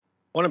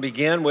I want to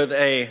begin with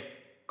a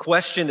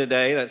question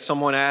today that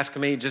someone asked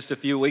me just a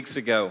few weeks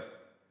ago.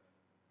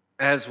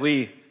 As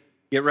we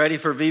get ready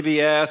for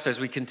VBS, as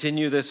we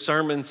continue this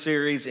sermon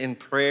series in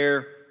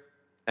prayer,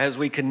 as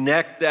we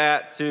connect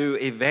that to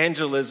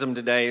evangelism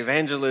today,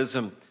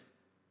 evangelism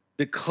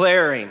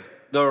declaring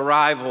the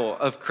arrival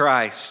of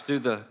Christ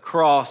through the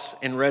cross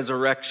and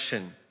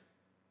resurrection.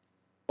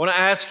 I want to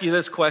ask you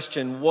this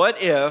question: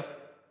 what if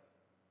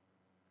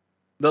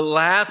the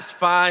last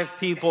 5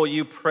 people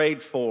you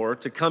prayed for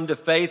to come to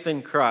faith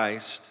in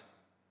Christ,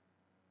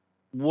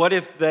 what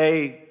if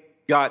they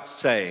got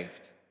saved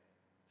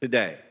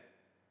today,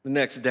 the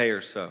next day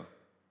or so,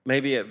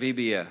 maybe at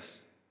VBS?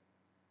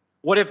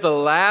 What if the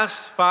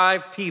last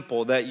 5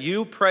 people that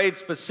you prayed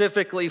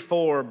specifically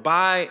for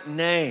by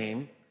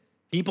name,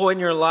 people in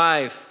your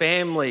life,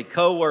 family,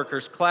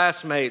 coworkers,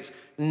 classmates,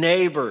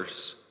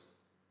 neighbors,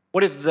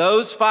 what if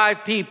those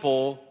 5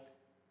 people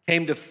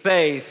came to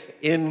faith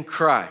in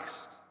Christ?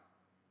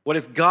 What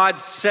if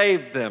God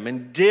saved them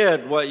and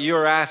did what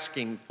you're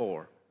asking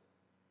for?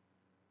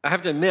 I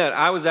have to admit,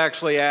 I was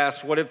actually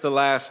asked, what if the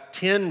last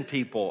 10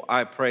 people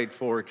I prayed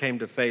for came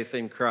to faith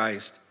in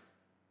Christ?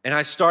 And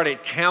I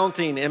started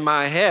counting in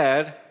my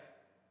head,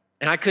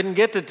 and I couldn't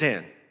get to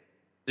 10,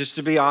 just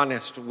to be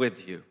honest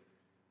with you.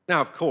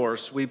 Now, of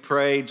course, we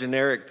pray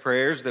generic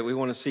prayers that we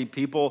want to see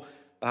people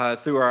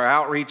through our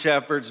outreach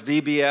efforts.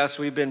 VBS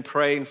we've been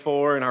praying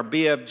for, and our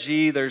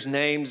BFG, there's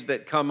names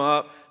that come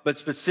up. But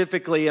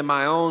specifically in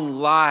my own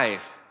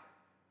life,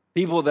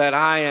 people that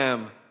I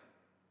am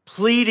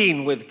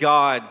pleading with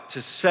God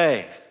to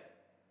save.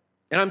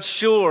 And I'm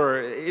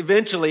sure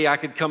eventually I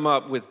could come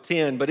up with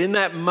 10, but in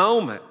that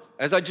moment,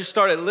 as I just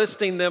started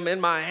listing them in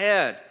my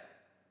head,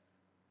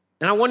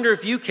 and I wonder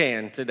if you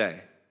can today,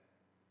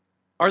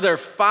 are there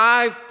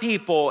 5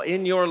 people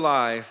in your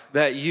life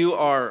that you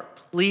are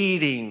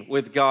pleading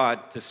with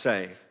God to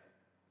save?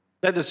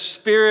 That the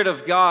Spirit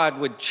of God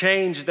would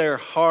change their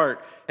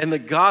heart and the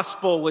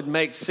gospel would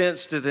make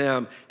sense to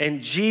them,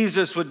 and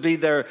Jesus would be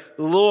their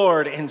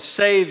Lord and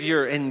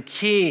Savior and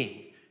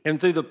King.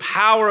 And through the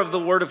power of the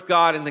Word of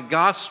God and the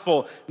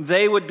gospel,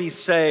 they would be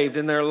saved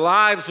and their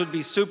lives would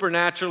be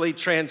supernaturally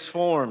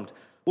transformed.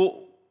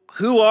 Well,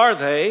 who are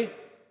they?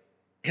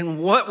 And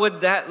what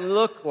would that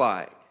look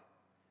like?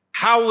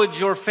 How would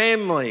your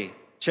family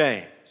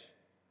change?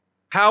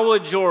 How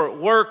would your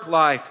work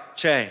life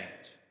change?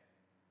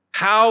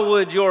 How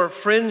would your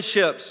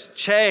friendships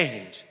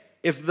change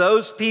if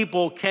those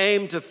people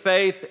came to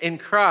faith in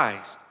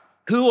Christ?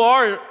 Who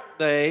are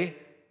they,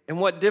 and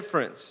what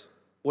difference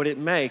would it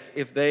make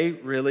if they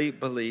really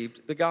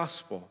believed the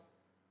gospel?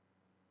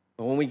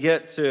 When we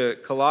get to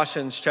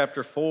Colossians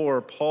chapter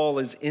 4, Paul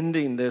is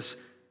ending this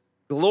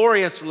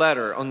glorious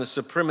letter on the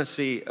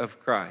supremacy of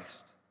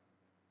Christ.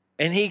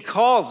 And he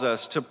calls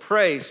us to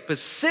pray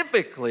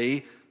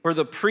specifically for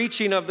the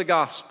preaching of the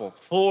gospel,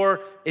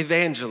 for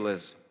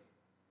evangelism.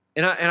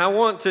 And I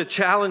want to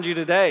challenge you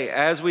today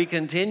as we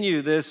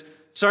continue this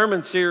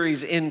sermon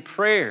series in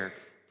prayer.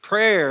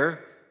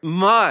 Prayer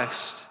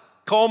must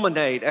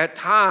culminate at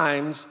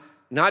times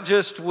not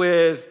just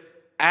with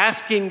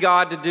asking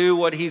God to do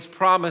what He's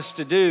promised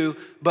to do,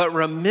 but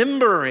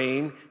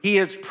remembering He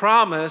has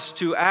promised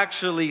to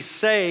actually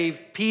save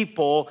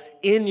people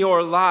in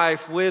your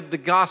life with the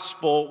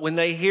gospel when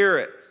they hear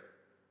it.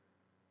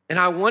 And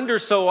I wonder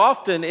so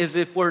often is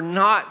if we're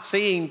not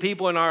seeing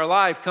people in our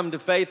life come to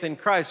faith in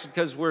Christ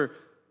because we're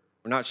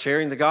not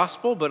sharing the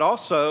gospel, but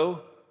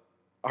also,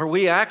 are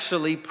we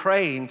actually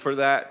praying for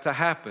that to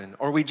happen?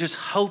 Or are we just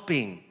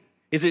hoping?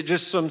 Is it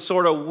just some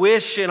sort of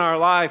wish in our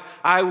life?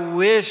 I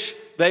wish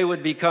they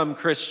would become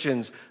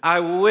Christians. I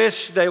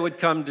wish they would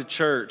come to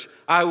church.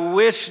 I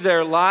wish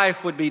their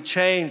life would be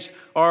changed.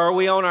 Or are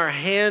we on our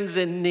hands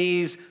and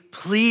knees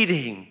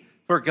pleading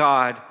for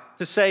God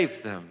to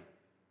save them?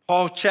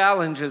 Paul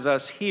challenges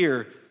us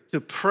here to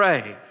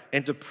pray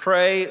and to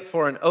pray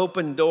for an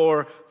open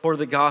door for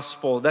the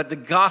gospel, that the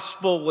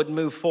gospel would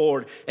move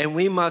forward, and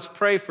we must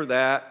pray for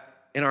that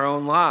in our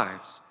own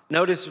lives.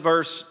 Notice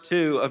verse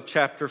 2 of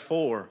chapter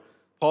 4.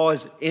 Paul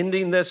is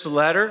ending this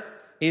letter.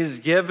 He's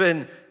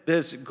given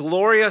this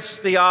glorious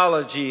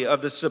theology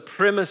of the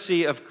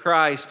supremacy of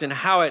Christ and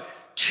how it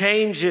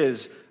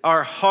changes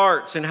our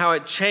hearts and how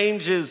it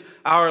changes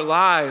our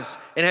lives.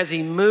 And as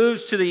he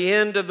moves to the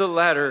end of the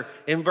letter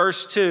in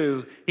verse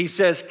 2, he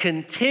says,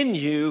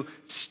 continue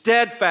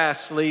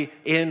steadfastly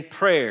in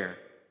prayer.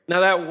 Now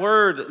that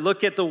word,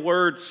 look at the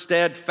word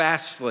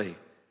steadfastly.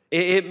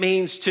 It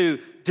means to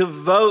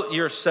devote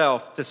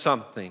yourself to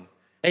something.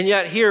 And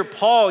yet here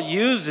Paul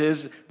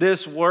uses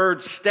this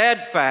word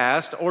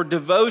steadfast or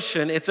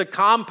devotion. It's a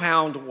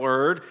compound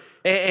word,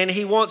 and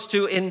he wants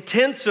to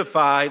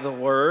intensify the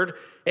word.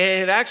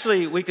 And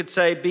actually, we could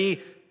say, be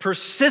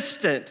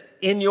persistent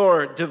in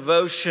your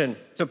devotion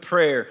to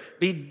prayer.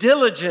 Be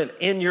diligent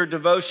in your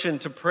devotion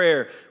to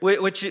prayer,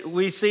 which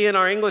we see in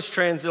our English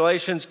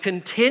translations,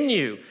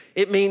 continue.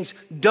 It means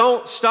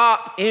don't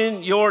stop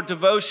in your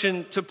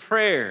devotion to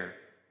prayer.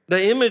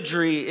 The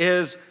imagery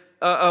is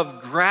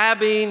of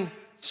grabbing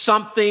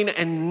something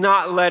and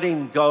not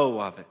letting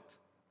go of it.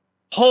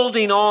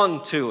 holding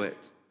on to it,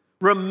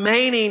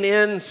 remaining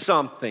in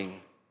something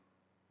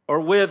or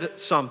with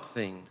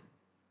something,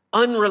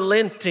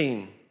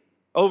 unrelenting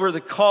over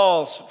the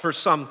calls for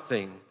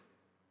something.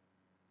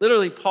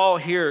 Literally, Paul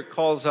here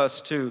calls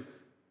us to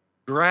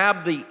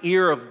grab the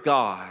ear of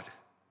God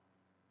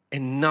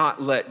and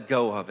not let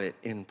go of it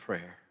in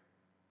prayer.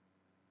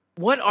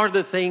 What are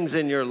the things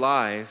in your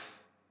life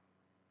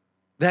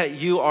that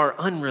you are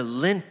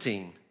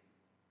unrelenting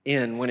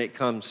in when it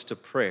comes to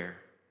prayer?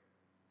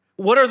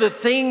 What are the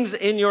things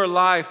in your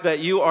life that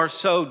you are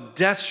so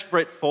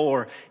desperate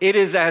for? It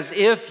is as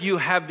if you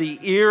have the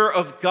ear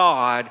of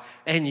God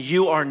and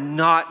you are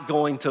not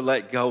going to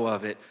let go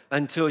of it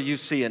until you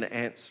see an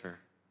answer.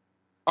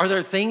 Are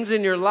there things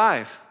in your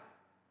life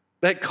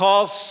that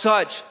cause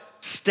such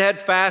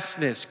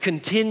steadfastness,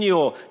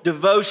 continual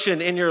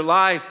devotion in your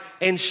life?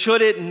 And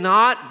should it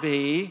not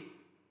be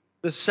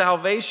the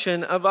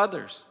salvation of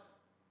others?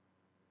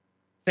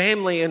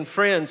 Family and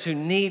friends who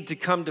need to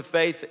come to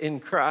faith in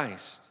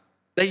Christ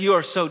that you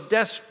are so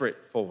desperate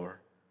for.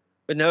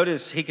 But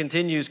notice he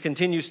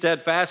continues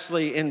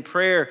steadfastly in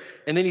prayer.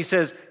 And then he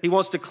says he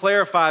wants to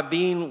clarify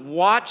being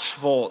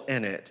watchful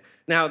in it.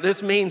 Now,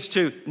 this means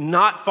to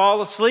not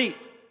fall asleep.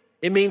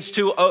 It means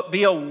to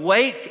be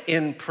awake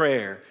in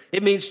prayer.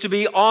 It means to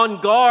be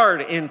on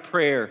guard in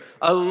prayer,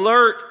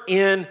 alert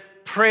in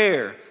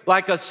prayer,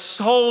 like a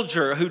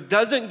soldier who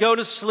doesn't go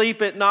to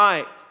sleep at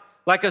night,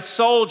 like a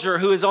soldier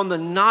who is on the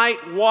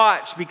night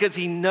watch because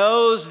he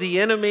knows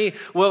the enemy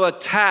will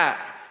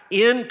attack.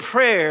 In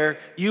prayer,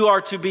 you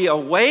are to be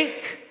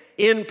awake.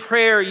 In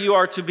prayer, you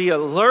are to be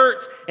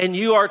alert, and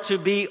you are to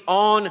be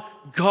on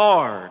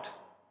guard.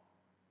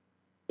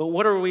 But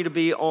what are we to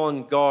be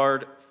on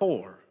guard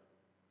for?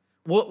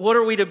 What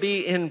are we to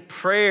be in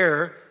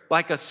prayer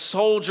like a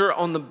soldier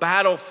on the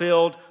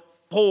battlefield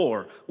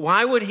for?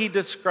 Why would he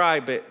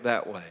describe it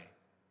that way?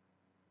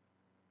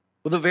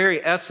 Well, the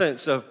very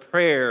essence of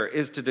prayer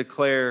is to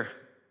declare,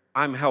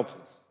 I'm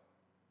helpless.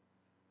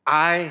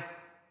 I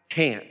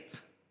can't.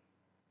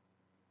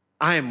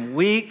 I am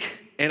weak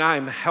and I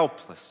am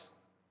helpless.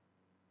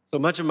 So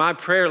much of my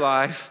prayer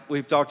life,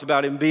 we've talked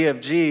about in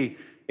BFG,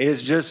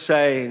 is just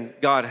saying,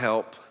 God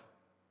help.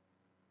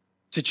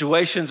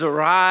 Situations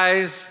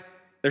arise.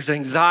 There's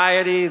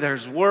anxiety,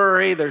 there's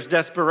worry, there's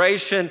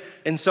desperation.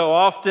 And so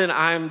often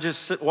I'm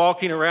just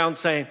walking around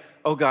saying,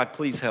 oh God,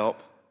 please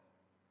help.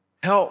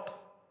 Help.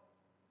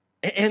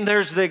 And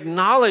there's the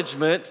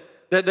acknowledgement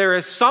that there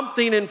is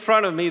something in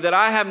front of me that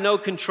I have no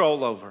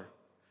control over.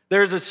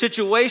 There's a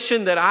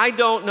situation that I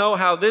don't know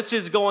how this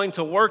is going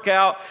to work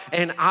out,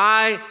 and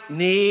I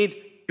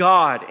need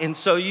God. And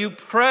so you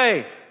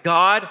pray,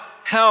 God,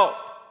 help.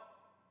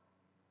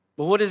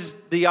 But what is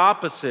the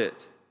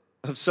opposite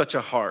of such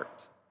a heart?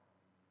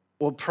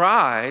 Well,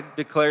 pride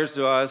declares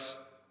to us,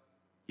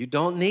 you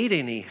don't need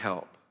any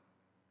help.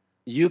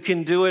 You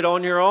can do it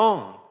on your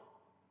own.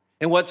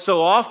 And what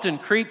so often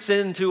creeps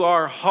into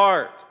our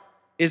heart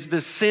is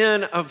the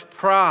sin of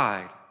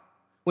pride.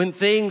 When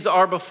things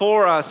are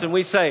before us and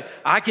we say,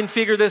 I can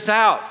figure this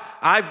out.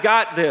 I've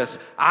got this.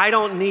 I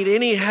don't need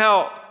any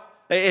help.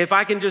 If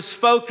I can just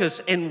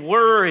focus and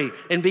worry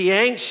and be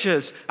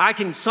anxious, I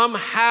can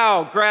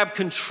somehow grab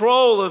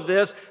control of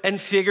this and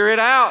figure it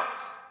out.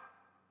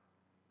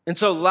 And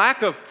so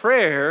lack of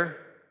prayer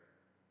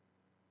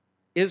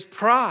is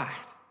pride.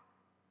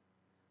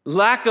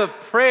 Lack of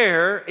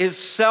prayer is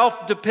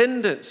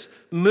self-dependence,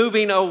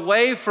 moving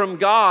away from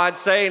God,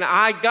 saying,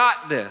 I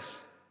got this.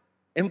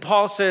 And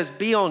Paul says,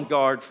 be on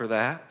guard for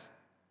that.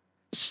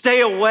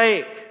 Stay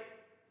awake.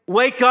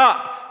 Wake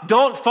up.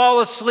 Don't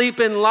fall asleep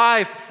in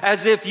life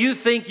as if you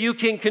think you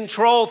can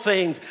control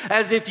things,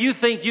 as if you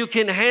think you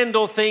can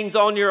handle things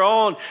on your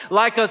own.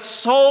 Like a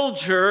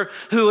soldier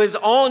who is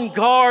on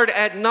guard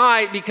at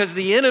night because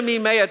the enemy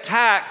may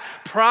attack,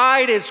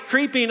 pride is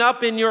creeping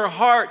up in your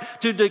heart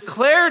to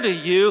declare to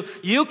you,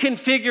 you can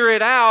figure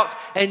it out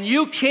and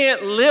you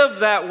can't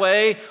live that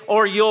way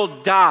or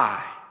you'll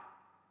die.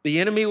 The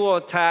enemy will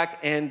attack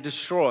and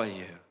destroy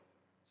you.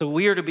 So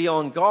we are to be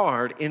on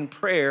guard in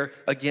prayer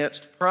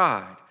against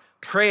pride.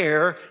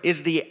 Prayer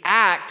is the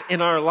act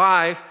in our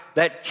life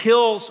that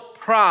kills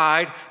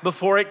pride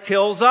before it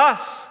kills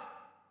us.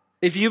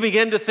 If you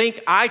begin to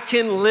think, I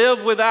can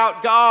live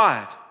without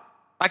God,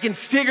 I can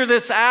figure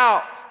this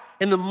out,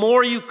 and the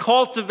more you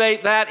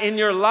cultivate that in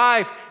your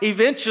life,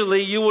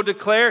 eventually you will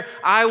declare,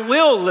 I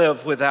will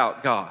live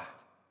without God.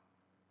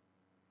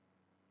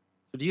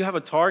 So do you have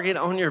a target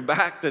on your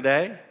back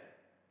today?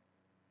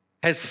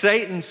 Has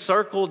Satan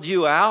circled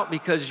you out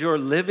because you're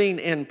living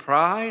in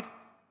pride?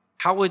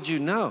 How would you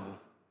know?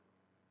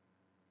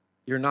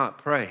 You're not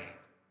praying.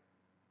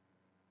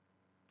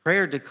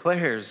 Prayer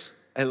declares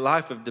a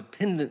life of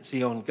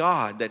dependency on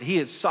God, that He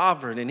is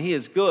sovereign and He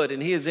is good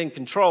and He is in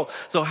control.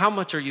 So how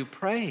much are you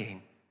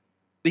praying?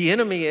 The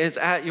enemy is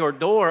at your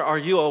door. Are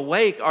you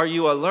awake? Are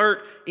you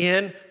alert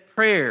in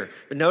prayer?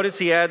 But notice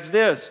he adds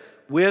this,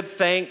 with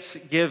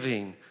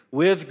thanksgiving,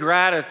 with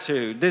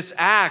gratitude, this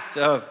act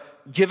of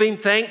giving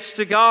thanks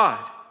to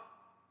God.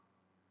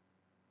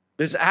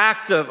 This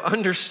act of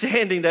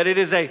understanding that it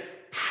is a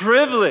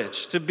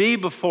privilege to be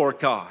before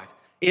God.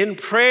 In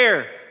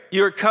prayer,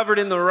 you are covered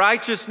in the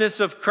righteousness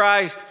of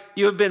Christ.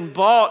 You have been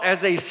bought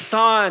as a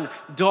son,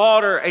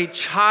 daughter, a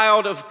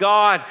child of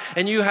God,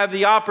 and you have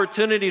the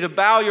opportunity to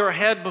bow your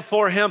head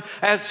before Him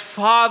as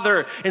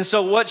Father. And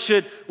so what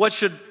should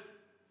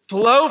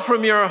flow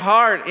from your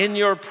heart in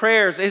your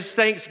prayers is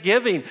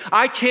thanksgiving.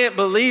 I can't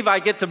believe I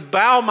get to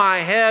bow my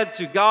head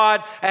to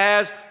God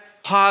as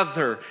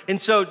Father.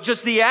 And so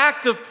just the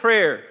act of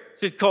prayer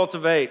should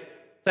cultivate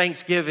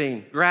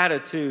thanksgiving,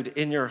 gratitude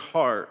in your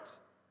heart.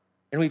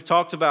 And we've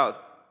talked about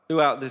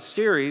throughout this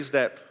series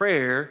that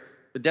prayer,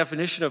 the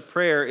definition of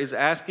prayer is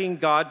asking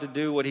God to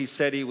do what He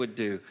said He would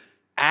do.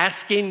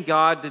 Asking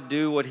God to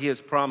do what He has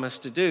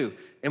promised to do.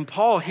 And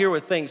Paul here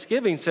with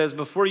thanksgiving says,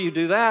 before you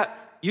do that,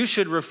 you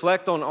should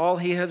reflect on all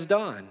He has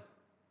done.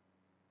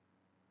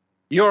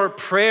 Your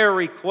prayer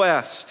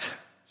request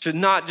should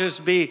not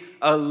just be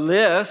a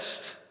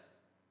list,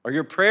 or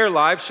your prayer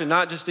life should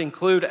not just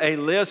include a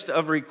list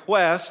of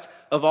requests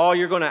of all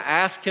you're going to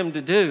ask Him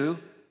to do.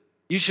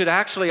 You should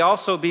actually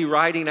also be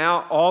writing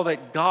out all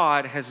that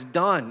God has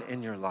done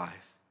in your life.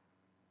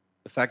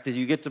 The fact that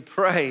you get to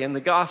pray in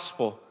the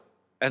gospel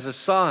as a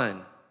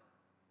son.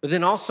 But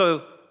then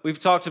also, we've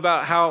talked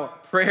about how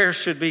prayer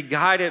should be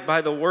guided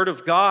by the Word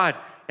of God.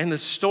 And the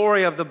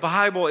story of the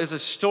Bible is a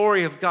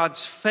story of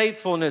God's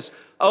faithfulness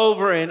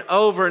over and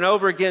over and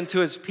over again to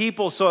His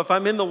people. So if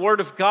I'm in the Word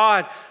of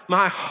God,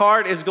 my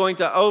heart is going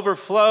to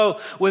overflow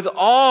with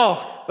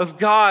all of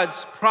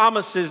God's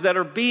promises that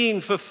are being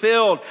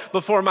fulfilled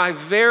before my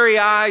very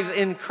eyes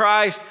in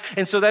Christ.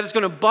 And so that is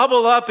going to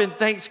bubble up in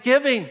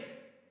thanksgiving.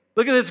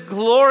 Look at this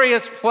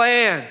glorious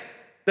plan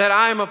that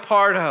I'm a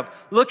part of.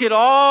 Look at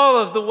all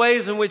of the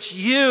ways in which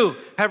you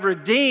have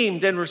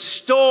redeemed and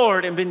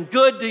restored and been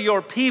good to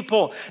your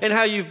people, and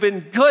how you've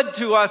been good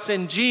to us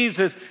in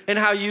Jesus, and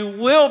how you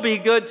will be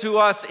good to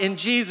us in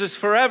Jesus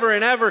forever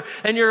and ever.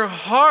 And your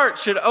heart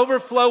should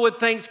overflow with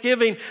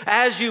thanksgiving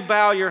as you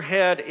bow your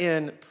head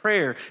in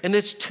prayer. And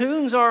this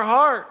tunes our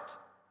heart,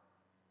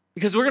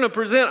 because we're going to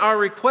present our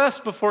requests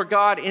before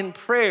God in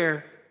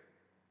prayer,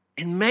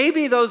 and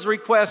maybe those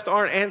requests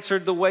aren't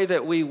answered the way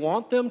that we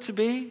want them to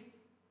be.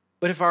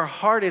 But if our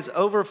heart is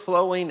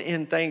overflowing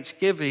in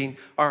thanksgiving,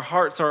 our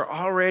hearts are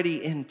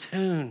already in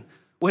tune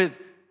with,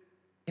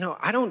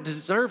 I don't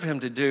deserve Him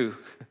to do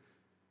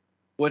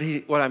what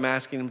I'm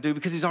asking Him to do,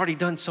 because He's already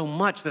done so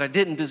much that I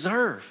didn't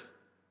deserve.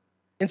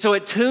 And so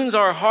it tunes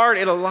our heart,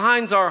 it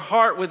aligns our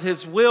heart with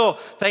His will.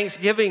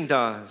 Thanksgiving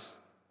does.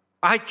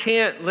 I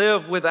can't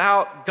live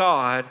without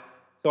God,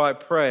 so I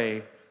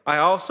pray. I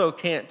also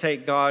can't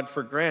take God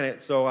for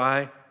granted, so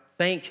I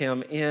thank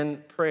Him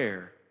in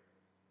prayer.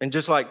 And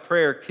just like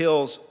prayer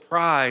kills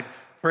pride,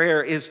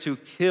 prayer is to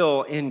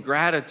kill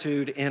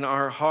ingratitude in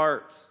our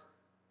hearts.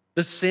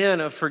 The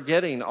sin of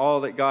forgetting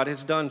all that God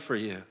has done for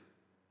you.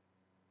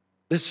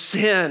 The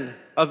sin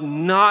of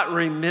not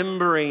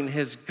remembering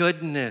His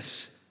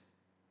goodness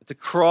at the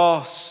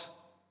cross,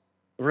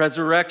 the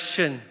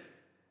resurrection,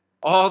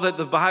 all that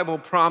the Bible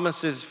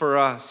promises for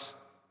us.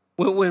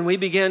 When we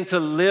begin to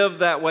live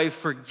that way,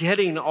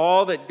 forgetting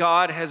all that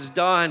God has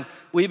done,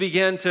 we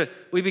begin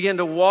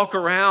to walk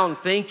around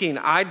thinking,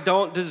 I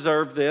don't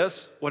deserve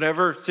this,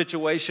 whatever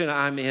situation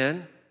I'm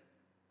in.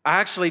 I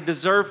actually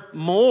deserve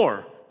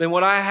more than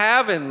what I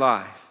have in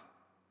life.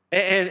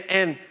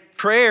 And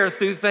prayer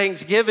through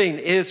thanksgiving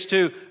is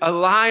to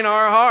align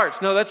our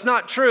hearts. No, that's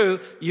not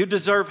true. You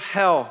deserve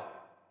hell.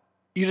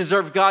 You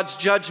deserve God's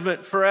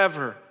judgment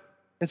forever.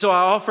 And so I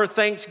offer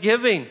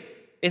thanksgiving.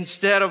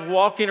 Instead of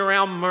walking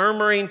around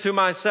murmuring to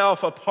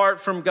myself apart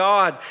from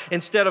God,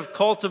 instead of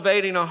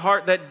cultivating a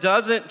heart that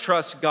doesn't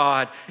trust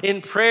God.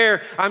 In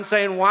prayer, I'm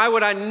saying, why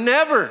would I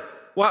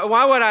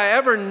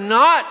ever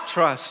not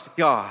trust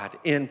God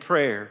in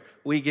prayer?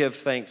 We give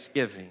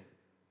thanksgiving.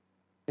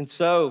 And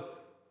so,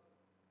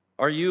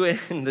 are you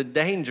in the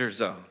danger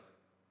zone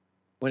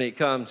when it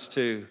comes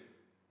to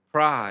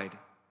pride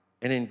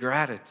and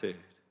ingratitude?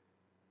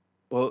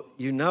 Well,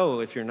 you know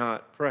if you're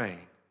not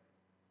praying.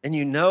 And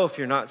you know if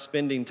you're not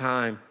spending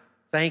time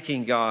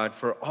thanking God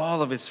for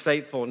all of His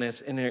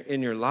faithfulness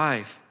in your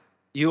life,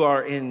 you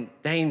are in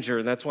danger.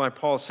 And that's why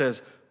Paul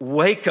says,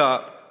 wake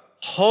up,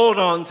 hold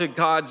on to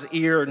God's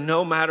ear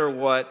no matter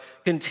what.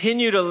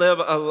 Continue to live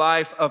a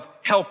life of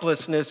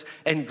helplessness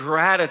and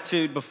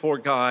gratitude before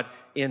God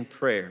in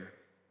prayer.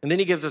 And then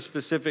he gives a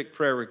specific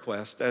prayer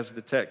request as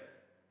the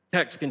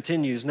text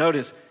continues.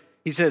 Notice,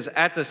 he says,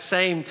 at the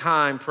same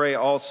time, pray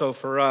also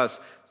for us.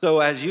 So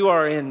as you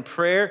are in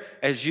prayer,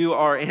 as you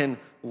are in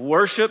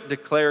worship,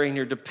 declaring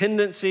your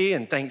dependency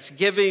and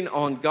thanksgiving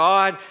on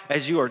God,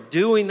 as you are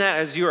doing that,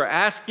 as you are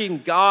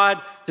asking God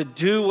to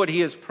do what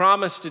He has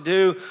promised to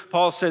do,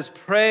 Paul says,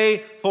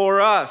 pray for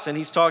us. And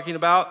he's talking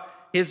about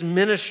his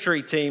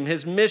ministry team,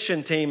 his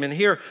mission team. And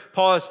here,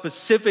 Paul is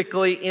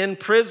specifically in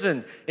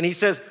prison. And he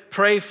says,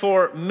 pray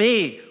for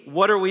me.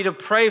 What are we to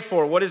pray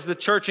for? What is the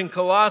church in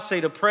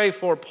Colossae to pray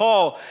for?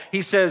 Paul,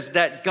 he says,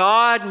 that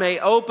God may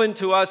open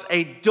to us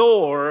a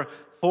door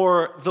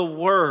for the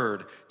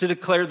word, to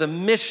declare the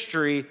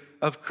mystery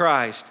of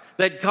Christ,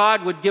 that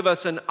God would give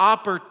us an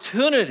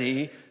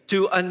opportunity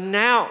to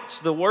announce.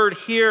 The word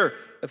here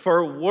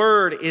for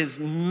word is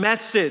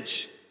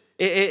message.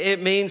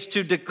 It means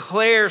to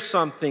declare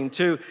something,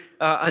 to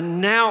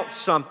announce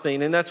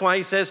something. And that's why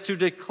he says to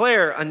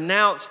declare,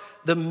 announce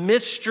the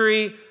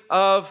mystery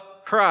of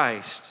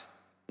Christ.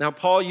 Now,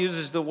 Paul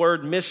uses the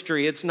word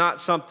mystery. It's not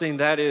something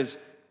that is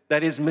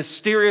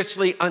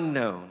mysteriously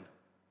unknown.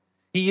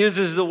 He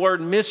uses the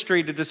word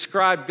mystery to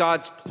describe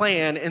God's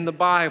plan in the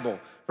Bible,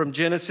 from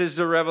Genesis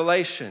to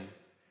Revelation.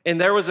 And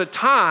there was a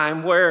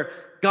time where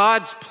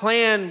God's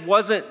plan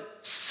wasn't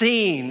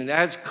seen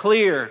as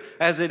clear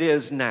as it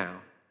is now.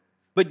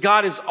 But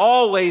God has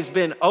always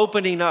been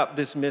opening up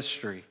this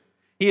mystery.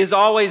 He has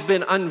always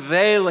been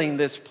unveiling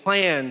this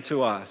plan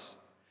to us.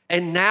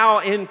 And now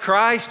in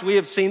Christ, we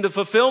have seen the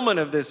fulfillment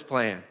of this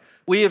plan.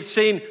 We have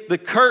seen the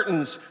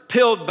curtains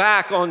peeled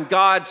back on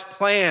God's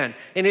plan.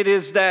 And it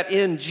is that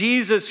in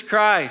Jesus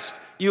Christ,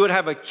 you would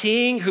have a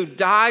king who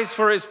dies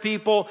for his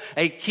people,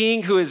 a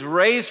king who is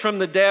raised from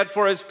the dead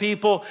for his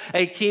people,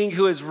 a king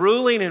who is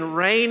ruling and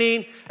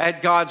reigning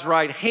at God's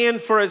right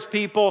hand for his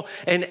people,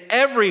 and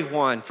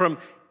everyone from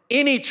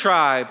any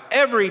tribe,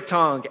 every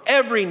tongue,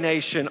 every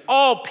nation,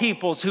 all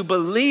peoples who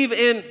believe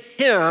in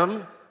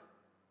him,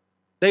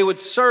 they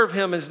would serve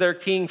him as their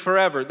king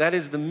forever. That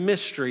is the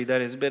mystery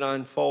that has been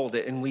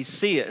unfolded, and we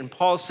see it. And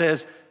Paul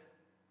says,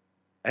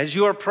 as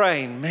you are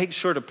praying, make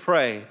sure to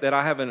pray that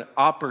I have an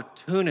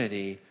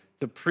opportunity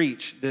to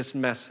preach this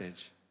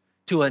message,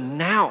 to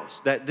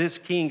announce that this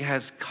king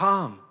has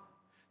come,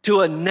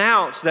 to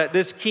announce that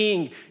this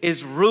king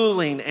is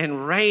ruling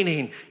and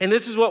reigning. And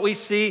this is what we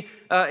see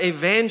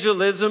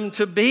evangelism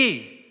to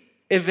be.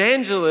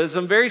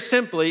 Evangelism, very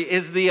simply,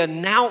 is the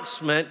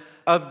announcement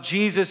of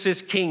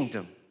Jesus'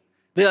 kingdom.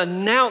 The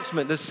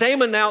announcement, the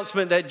same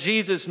announcement that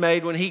Jesus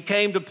made when he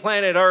came to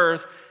planet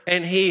Earth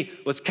and he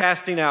was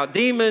casting out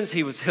demons,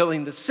 he was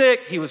healing the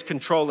sick, he was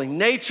controlling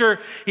nature,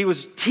 he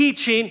was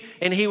teaching,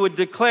 and he would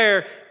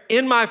declare,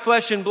 in my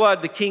flesh and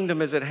blood, the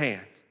kingdom is at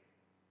hand.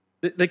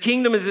 The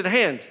kingdom is at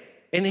hand.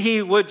 And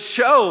he would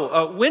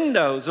show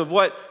windows of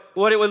what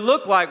it would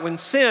look like when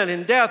sin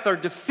and death are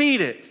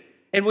defeated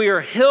and we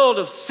are healed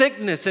of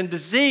sickness and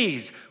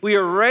disease. We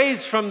are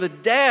raised from the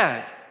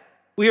dead.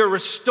 We are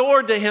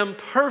restored to him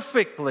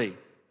perfectly.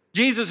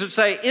 Jesus would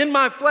say, in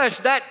my flesh,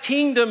 that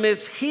kingdom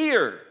is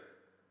here.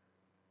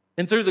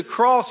 And through the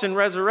cross and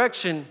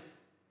resurrection,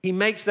 he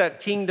makes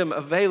that kingdom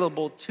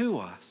available to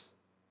us.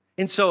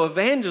 And so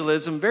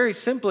evangelism, very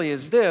simply,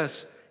 is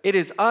this. It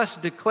is us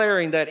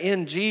declaring that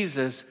in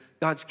Jesus,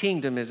 God's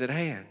kingdom is at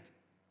hand.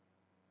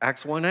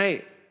 Acts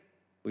 1:8,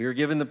 we are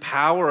given the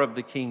power of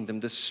the kingdom.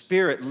 The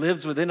Spirit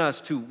lives within us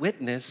to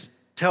witness,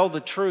 tell the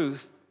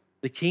truth.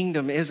 The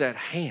kingdom is at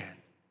hand.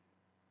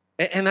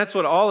 And that's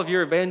what all of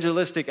your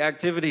evangelistic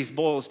activities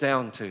boils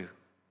down to,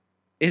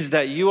 is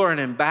that you are an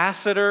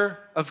ambassador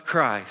of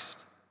Christ,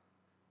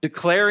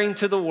 declaring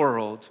to the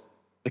world,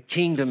 the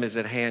kingdom is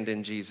at hand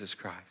in Jesus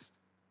Christ.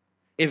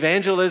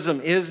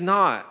 Evangelism is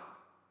not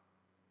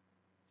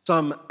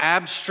some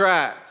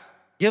abstract,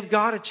 give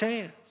God a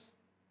chance.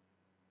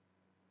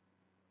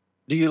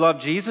 Do you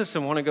love Jesus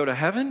and want to go to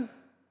heaven?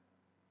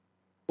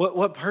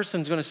 What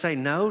person's going to say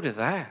no to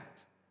that?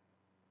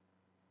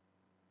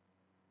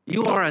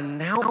 You are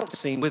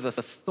announcing with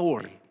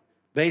authority,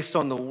 based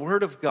on the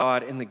Word of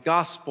God and the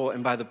gospel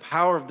and by the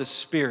power of the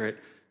Spirit,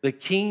 the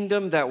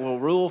kingdom that will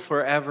rule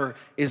forever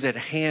is at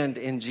hand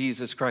in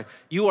Jesus Christ.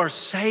 You are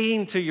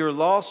saying to your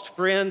lost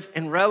friends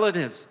and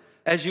relatives,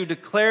 as you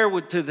declare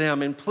to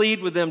them and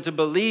plead with them to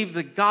believe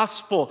the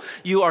gospel,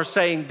 you are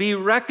saying, be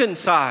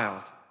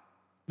reconciled.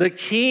 The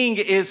King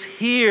is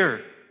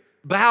here.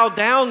 Bow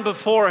down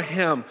before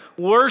him.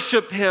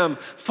 Worship him.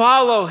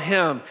 Follow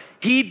him.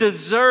 He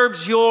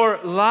deserves your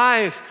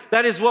life.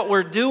 That is what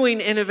we're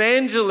doing in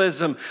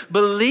evangelism.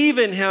 Believe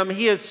in him.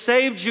 He has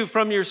saved you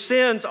from your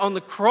sins on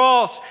the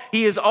cross.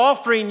 He is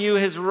offering you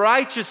his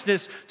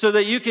righteousness so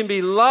that you can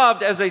be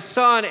loved as a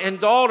son and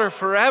daughter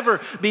forever.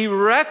 Be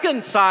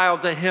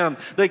reconciled to him.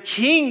 The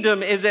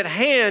kingdom is at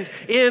hand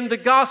in the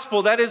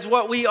gospel. That is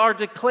what we are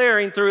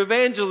declaring through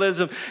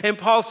evangelism. And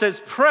Paul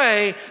says,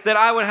 pray that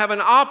I would have an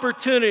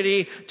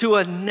opportunity to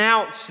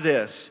announce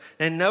this.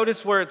 And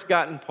notice where it's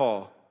gotten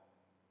Paul.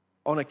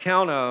 On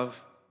account of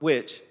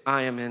which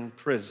I am in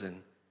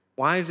prison.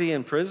 Why is he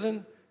in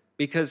prison?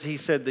 Because he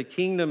said the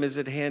kingdom is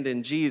at hand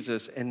in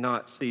Jesus and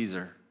not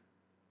Caesar.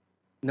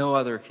 No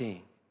other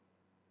king.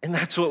 And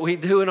that's what we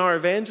do in our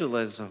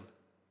evangelism.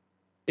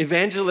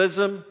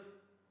 Evangelism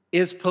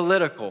is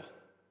political.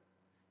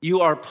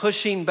 You are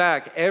pushing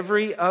back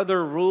every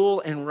other rule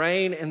and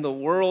reign in the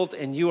world,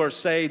 and you are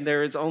saying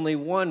there is only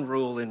one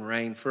rule and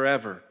reign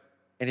forever,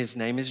 and his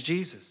name is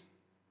Jesus.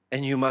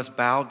 And you must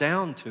bow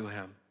down to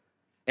him.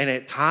 And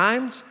at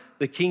times,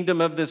 the kingdom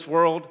of this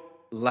world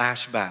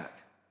lash back.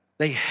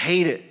 They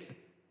hate it.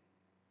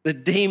 The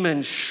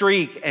demons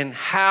shriek and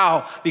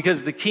howl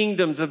because the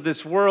kingdoms of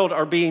this world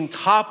are being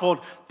toppled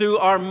through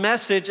our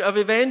message of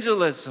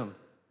evangelism.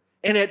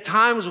 And at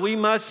times, we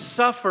must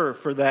suffer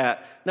for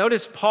that.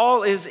 Notice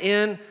Paul is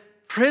in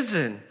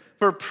prison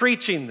for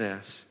preaching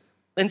this.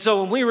 And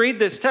so when we read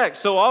this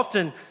text, so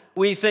often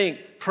we think,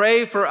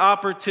 pray for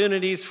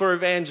opportunities for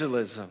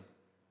evangelism.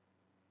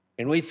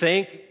 And we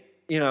think,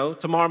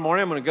 tomorrow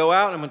morning I'm going to go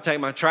out and I'm going to take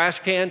my trash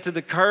can to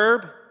the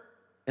curb.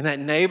 And that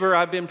neighbor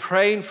I've been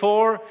praying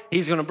for,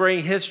 he's going to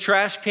bring his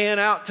trash can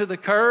out to the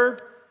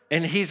curb.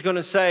 And he's going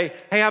to say,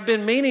 hey, I've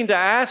been meaning to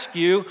ask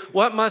you,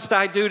 what must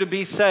I do to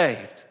be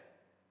saved?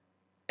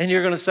 And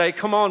you're going to say,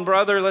 come on,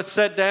 brother, let's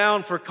sit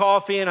down for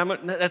coffee.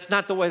 And that's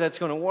not the way that's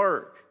going to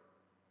work.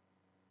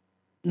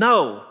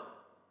 No.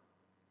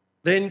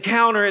 The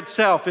encounter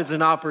itself is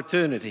an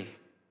opportunity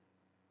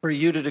for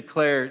you to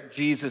declare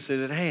Jesus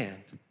is at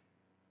hand.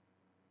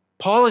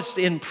 Paul is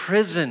in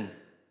prison.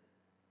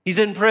 He's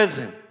in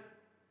prison.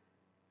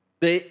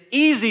 The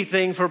easy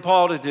thing for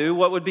Paul to do,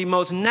 what would be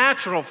most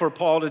natural for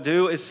Paul to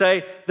do, is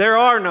say, there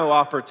are no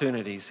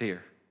opportunities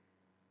here.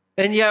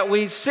 And yet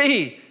we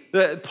see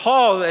that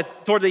Paul,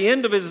 toward the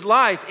end of his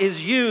life,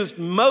 is used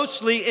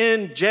mostly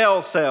in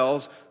jail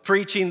cells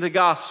preaching the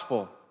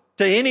gospel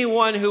to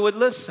anyone who would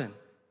listen.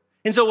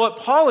 And so what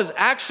Paul is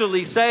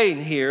actually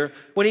saying here,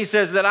 when he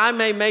says that I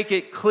may make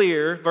it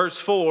clear, verse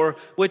 4,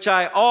 which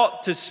I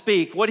ought to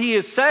speak, what he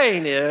is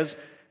saying is,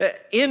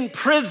 in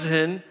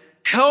prison,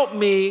 help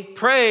me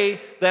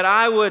pray that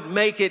I would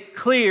make it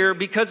clear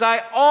because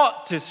I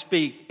ought to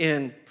speak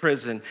in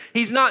prison.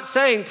 He's not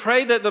saying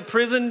pray that the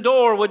prison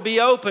door would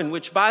be open,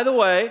 which, by the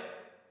way,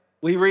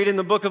 we read in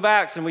the book of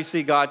Acts and we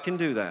see God can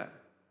do that.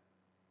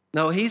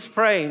 No, he's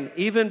praying,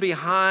 even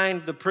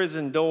behind the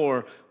prison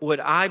door, would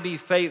I be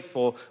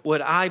faithful?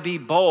 Would I be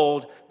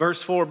bold? Verse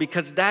 4,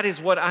 because that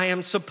is what I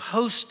am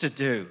supposed to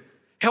do.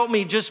 Help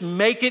me just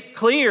make it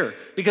clear,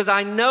 because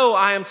I know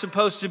I am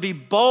supposed to be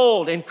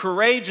bold and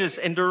courageous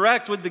and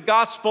direct with the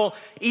gospel,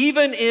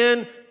 even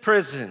in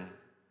prison.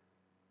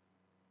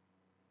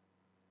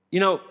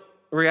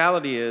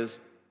 Reality is,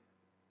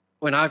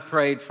 when I've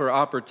prayed for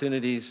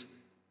opportunities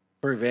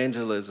for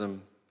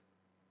evangelism,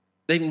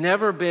 they've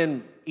never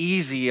been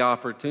easy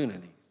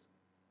opportunities.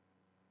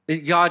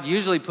 God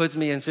usually puts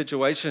me in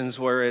situations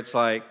where it's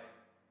like,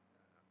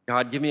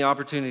 God, give me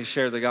opportunity to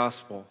share the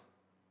gospel.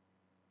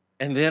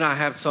 And then I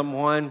have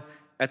someone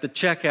at the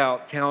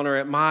checkout counter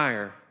at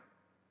Meijer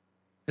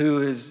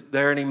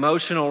they're an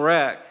emotional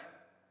wreck.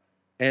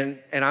 And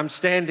I'm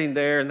standing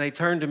there and they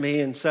turn to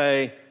me and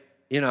say,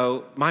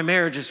 my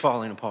marriage is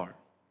falling apart.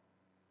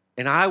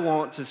 And I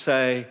want to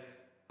say,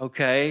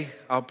 okay,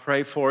 I'll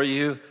pray for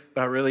you,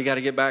 but I really got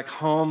to get back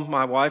home.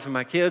 My wife and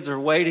my kids are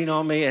waiting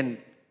on me, and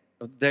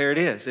there it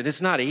is. And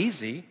it's not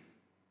easy.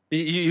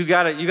 You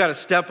got to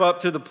step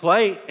up to the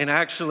plate and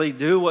actually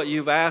do what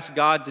you've asked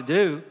God to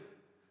do.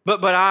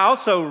 But I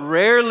also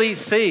rarely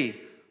see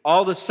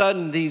all of a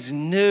sudden these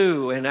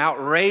new and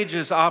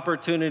outrageous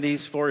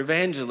opportunities for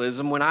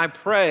evangelism when I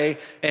pray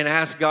and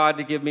ask God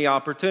to give me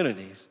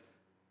opportunities.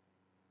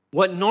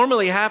 What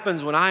normally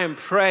happens when I am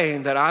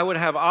praying that I would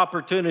have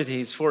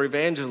opportunities for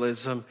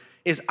evangelism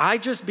is I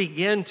just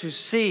begin to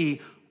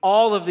see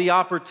all of the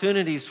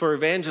opportunities for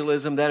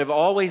evangelism that have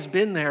always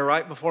been there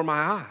right before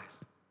my eyes.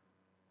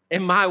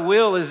 And my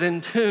will is in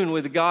tune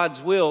with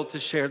God's will to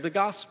share the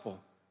gospel.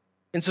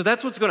 And so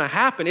that's what's going to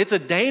happen. It's a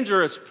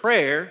dangerous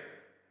prayer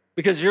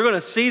because you're going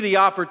to see the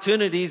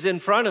opportunities in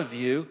front of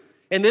you.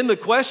 And then the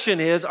question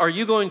is, are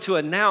you going to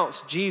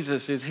announce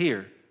Jesus is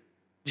here?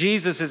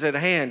 Jesus is at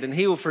hand, and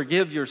he will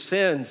forgive your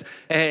sins,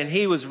 and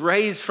he was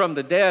raised from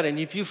the dead. And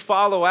if you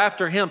follow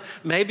after him,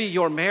 maybe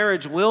your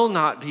marriage will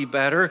not be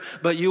better,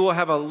 but you will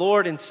have a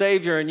Lord and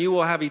Savior, and you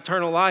will have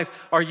eternal life.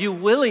 Are you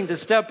willing to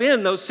step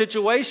in those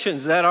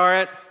situations that are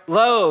at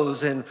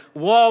Lowe's and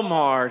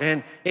Walmart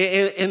and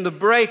in the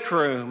break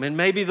room and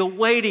maybe the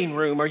waiting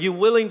room? Are you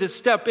willing to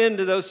step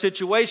into those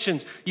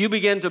situations? You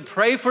begin to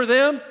pray for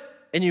them,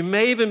 and you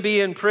may even be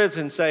in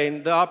prison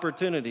saying, the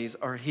opportunities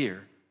are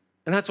here.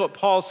 And that's what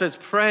Paul says,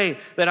 pray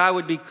that I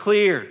would be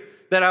clear,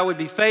 that I would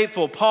be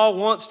faithful. Paul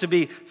wants to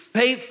be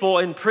faithful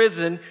in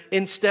prison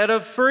instead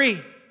of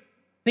free.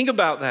 Think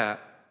about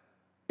that.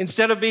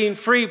 Instead of being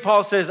free,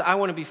 Paul says, I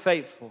want to be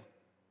faithful.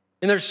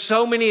 And there's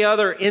so many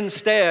other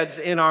insteads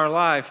in our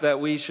life that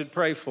we should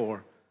pray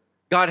for.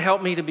 God,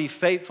 help me to be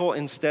faithful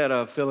instead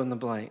of fill in the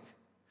blank.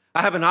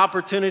 I have an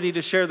opportunity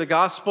to share the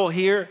gospel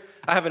here.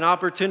 I have an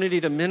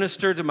opportunity to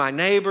minister to my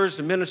neighbors,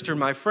 to minister to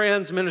my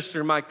friends, minister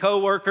to my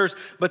coworkers,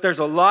 but there's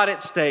a lot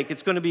at stake.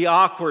 It's going to be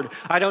awkward.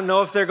 I don't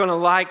know if they're going to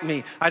like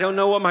me. I don't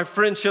know what my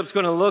friendship's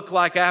going to look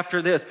like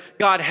after this.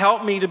 God,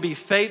 help me to be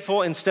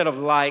faithful instead of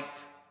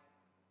liked.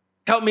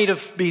 Help me to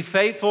be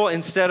faithful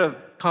instead of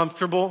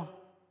comfortable.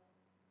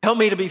 Help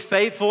me to be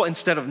faithful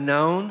instead of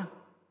known.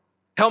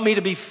 Help me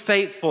to be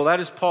faithful.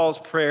 That is Paul's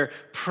prayer.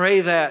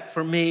 Pray that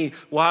for me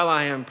while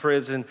I am in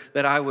prison,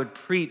 that I would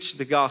preach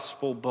the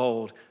gospel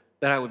bold,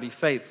 that I would be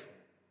faithful.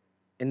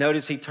 And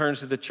notice he turns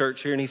to the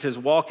church here and he says,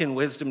 walk in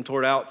wisdom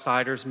toward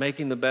outsiders,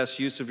 making the best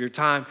use of your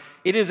time.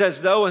 It is as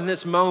though in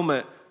this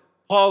moment,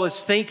 Paul is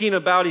thinking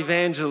about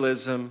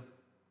evangelism,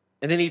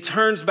 and then he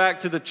turns back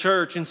to the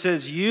church and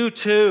says, you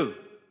too,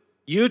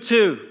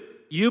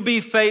 You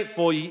be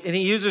faithful. And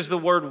he uses the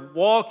word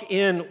walk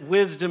in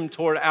wisdom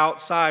toward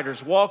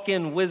outsiders. Walk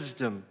in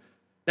wisdom.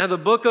 Now, the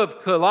book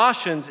of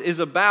Colossians is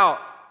about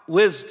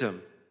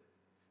wisdom.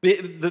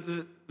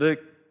 There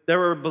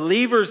were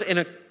believers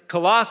in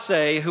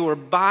Colossae who were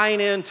buying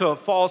into a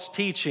false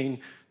teaching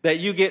that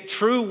you get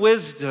true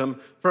wisdom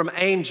from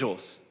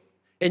angels.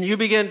 And you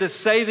begin to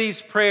say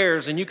these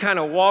prayers and you kind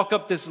of walk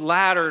up this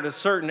ladder to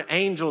certain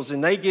angels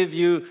and they give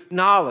you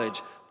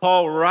knowledge.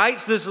 Paul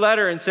writes this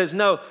letter and says,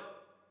 no,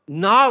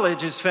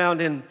 knowledge is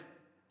found in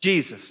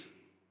Jesus.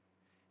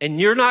 And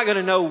you're not going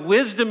to know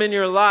wisdom in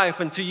your life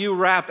until you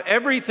wrap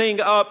everything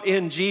up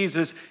in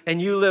Jesus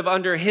and you live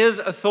under His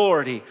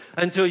authority,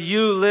 until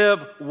you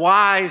live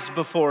wise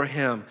before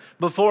Him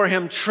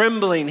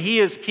trembling. He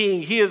is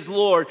King, He is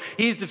Lord,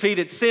 He's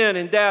defeated sin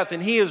and death,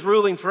 and He is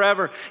ruling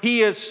forever.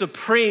 He is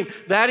supreme.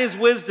 That is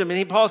wisdom.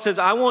 And Paul says,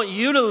 I want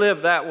you to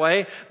live that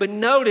way. But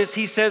notice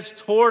he says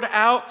toward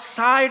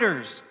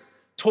outsiders,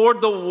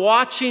 toward the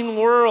watching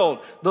world,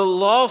 the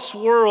lost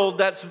world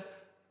that's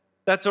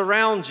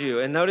around you.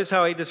 And notice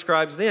how he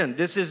describes then.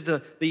 This is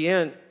the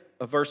end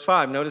of verse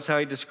 5. Notice how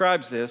he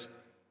describes this.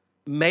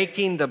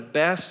 Making the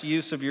best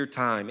use of your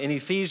time. In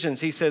Ephesians,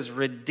 he says,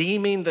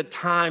 redeeming the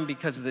time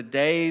because the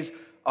days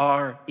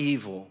are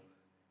evil.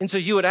 And so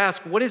you would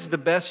ask, what is the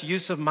best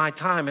use of my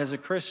time as a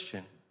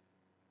Christian?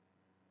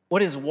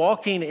 What is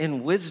walking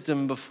in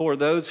wisdom before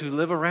those who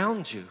live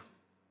around you?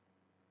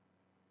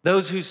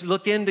 Those who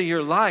look into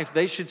your life,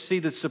 they should see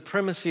the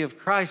supremacy of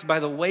Christ by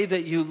the way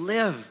that you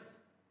live.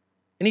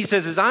 And he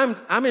says, as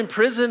I'm in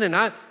prison and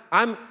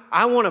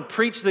I want to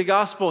preach the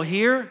gospel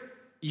here,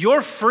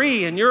 you're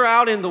free and you're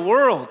out in the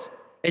world.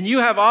 And you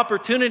have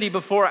opportunity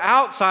before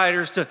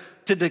outsiders to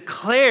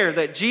declare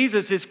that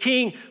Jesus is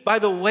King by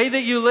the way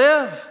that you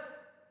live.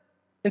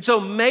 And so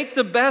make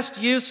the best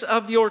use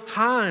of your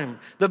time.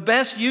 The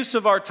best use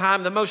of our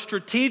time, the most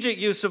strategic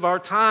use of our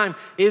time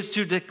is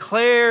to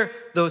declare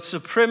the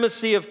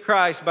supremacy of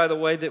Christ by the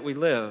way that we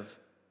live.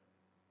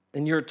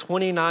 In your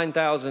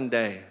 29,000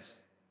 days,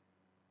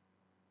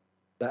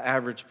 the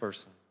average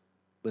person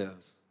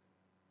lives.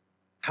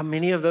 How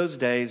many of those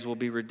days will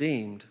be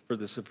redeemed for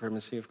the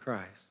supremacy of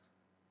Christ?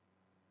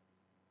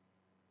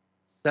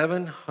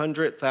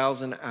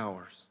 700,000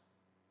 hours.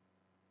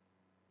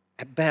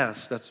 At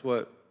best, that's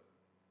what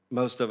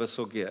most of us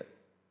will get.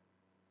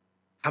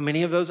 How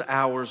many of those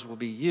hours will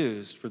be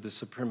used for the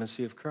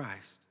supremacy of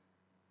Christ?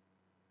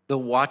 The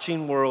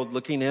watching world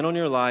looking in on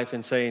your life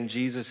and saying,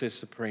 Jesus is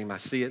supreme. I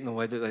see it in the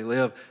way that they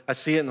live. I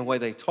see it in the way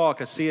they talk.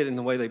 I see it in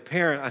the way they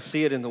parent. I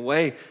see it in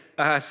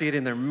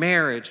their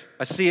marriage.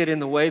 I see it in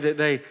the way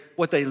that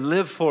what they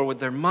live for with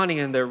their money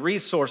and their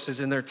resources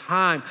and their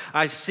time.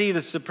 I see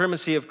the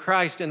supremacy of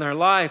Christ in their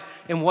life.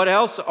 And what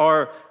else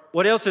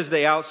is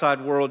the outside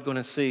world going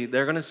to see?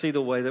 They're going to see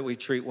the way that we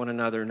treat one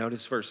another.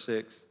 Notice verse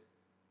 6.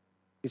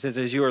 He says,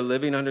 as you are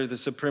living under the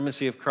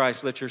supremacy of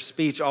Christ, let your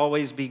speech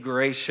always be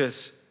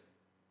gracious.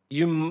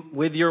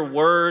 With your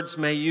words,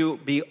 may you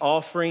be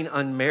offering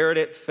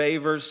unmerited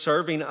favors,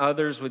 serving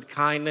others with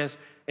kindness.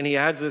 And he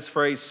adds this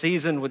phrase,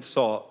 seasoned with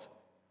salt.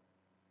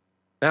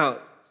 Now,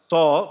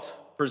 salt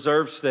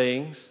preserves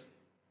things.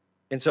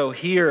 And so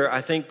here, I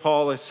think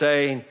Paul is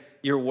saying,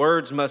 your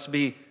words must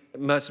be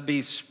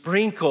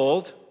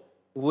sprinkled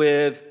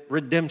with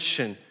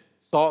redemption.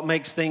 Salt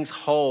makes things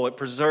whole. It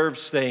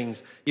preserves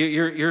things.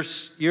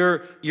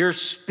 Your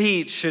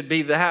speech should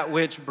be that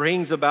which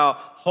brings about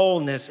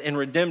wholeness and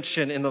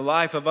redemption in the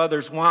life of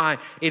others. Why?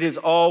 It is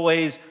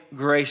always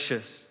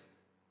gracious.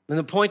 And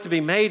the point to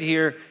be made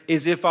here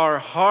is if our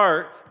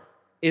heart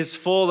is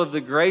full of the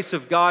grace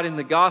of God in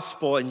the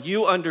gospel and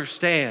you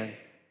understand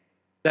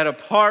that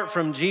apart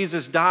from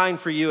Jesus dying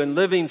for you and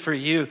living for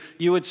you,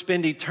 you would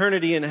spend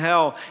eternity in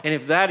hell. And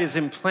if that is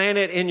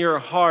implanted in your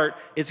heart,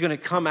 it's going to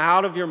come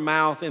out of your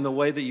mouth in the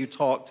way that you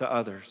talk to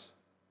others.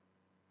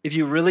 If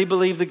you really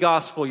believe the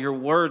gospel, your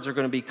words are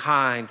going to be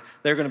kind.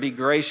 They're going to be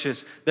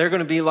gracious. They're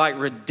going to be like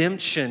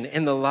redemption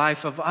in the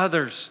life of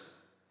others.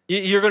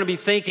 You're going to be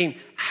thinking,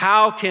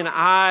 how can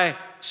I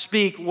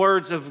speak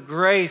words of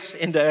grace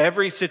into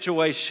every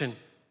situation?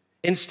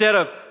 Instead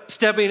of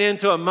stepping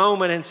into a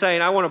moment and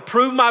saying, I want to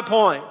prove my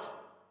point.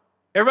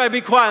 Everybody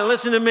be quiet and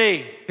listen to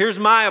me. Here's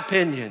my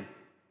opinion.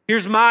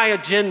 Here's my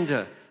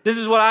agenda. This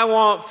is what I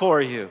want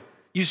for you.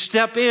 You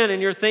step in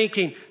and you're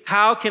thinking,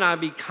 how can I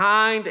be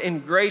kind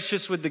and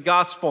gracious with the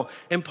gospel?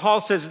 And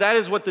Paul says that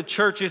is what the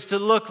church is to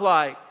look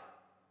like.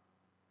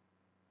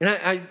 And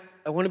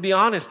I want to be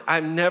honest,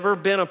 I've never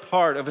been a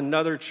part of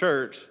another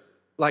church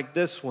like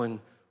this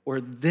one where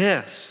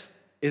this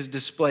is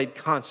displayed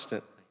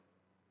constantly.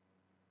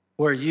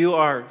 Where you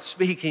are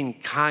speaking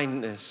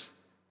kindness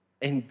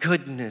and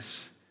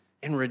goodness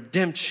and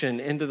redemption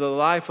into the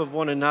life of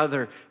one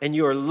another, and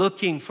you are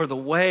looking for the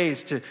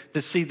ways to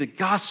see the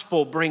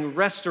gospel bring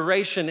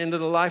restoration into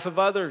the life of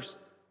others.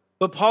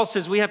 But Paul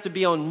says we have to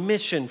be on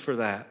mission for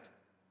that.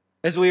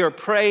 As we are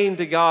praying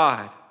to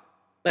God,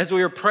 As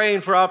we are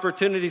praying for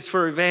opportunities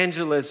for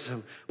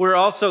evangelism, we're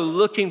also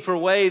looking for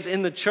ways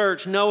in the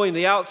church, knowing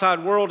the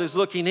outside world is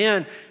looking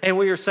in, and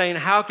we are saying,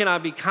 how can I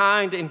be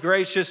kind and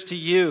gracious to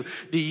you?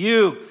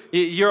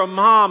 You're a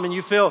mom and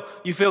you feel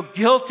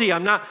guilty.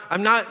 I'm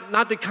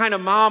not the kind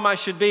of mom I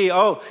should be.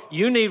 Oh,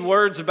 you need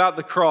words about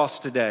the cross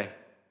today.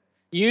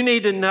 You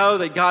need to know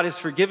that God has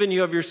forgiven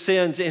you of your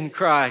sins in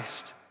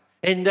Christ.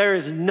 And there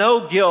is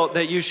no guilt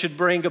that you should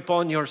bring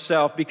upon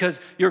yourself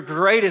because your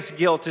greatest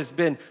guilt has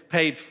been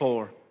paid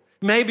for.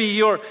 Maybe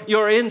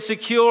you're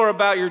insecure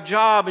about your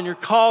job and your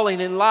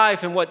calling in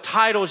life and what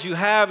titles you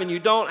have and you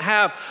don't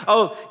have.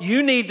 Oh,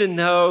 you need to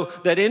know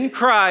that in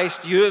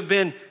Christ you have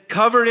been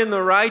covered in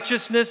the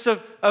righteousness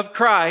of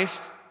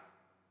Christ.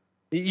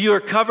 You are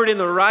covered in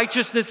the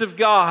righteousness of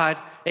God.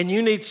 And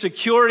you need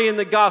security in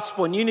the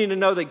gospel, and you need to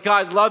know that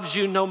God loves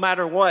you no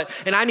matter what.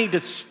 And I need to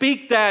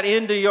speak that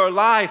into your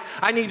life.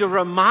 I need to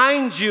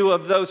remind you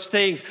of those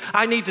things.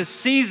 I need to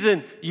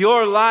season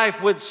your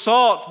life with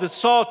salt, the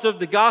salt of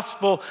the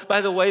gospel,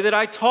 by the way that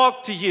I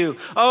talk to you.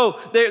 Oh,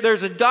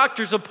 there's a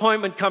doctor's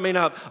appointment coming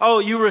up. Oh,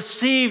 you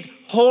received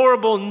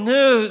horrible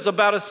news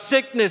about a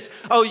sickness.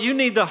 Oh, you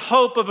need the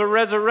hope of a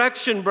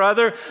resurrection,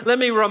 brother. Let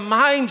me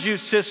remind you,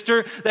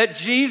 sister, that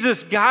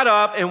Jesus got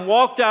up and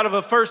walked out of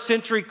a first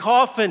century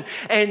coffin,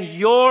 and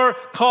your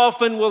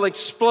coffin will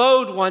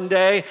explode one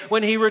day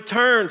when he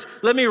returns.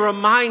 Let me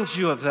remind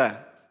you of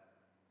that.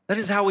 That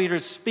is how we are to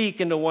speak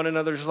into one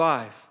another's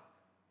life.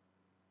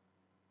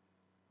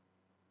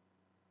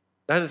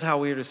 That is how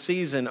we are to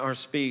season our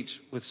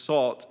speech with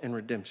salt and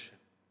redemption.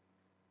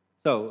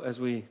 So, as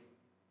we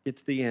get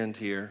to the end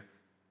here,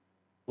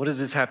 what does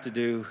this have to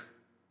do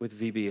with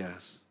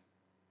VBS?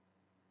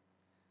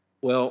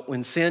 Well,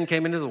 when sin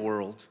came into the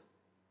world,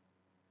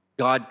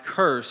 God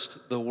cursed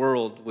the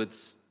world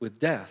with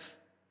death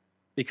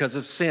because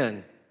of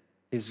sin.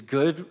 His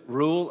good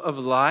rule of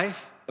life,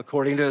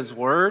 according to His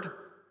Word,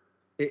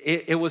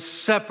 it was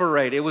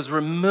separated. It was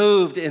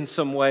removed in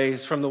some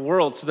ways from the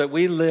world so that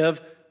we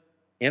live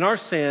in our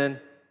sin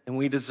and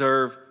we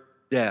deserve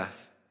death.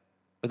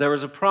 But there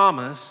was a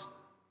promise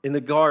in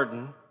the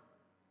garden.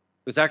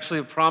 It was actually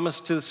a promise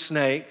to the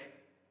snake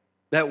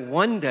that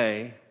one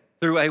day,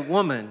 through a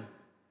woman,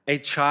 a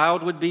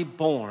child would be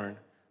born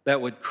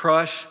that would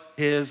crush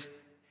his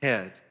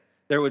head.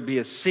 There would be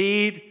a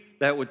seed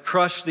that would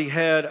crush the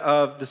head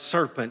of the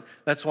serpent.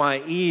 That's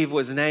why Eve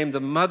was named the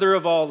mother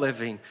of all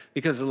living,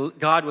 because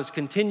God was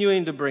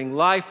continuing to bring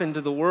life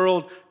into the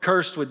world,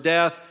 cursed with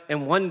death,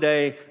 and one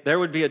day there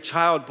would be a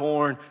child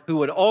born who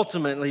would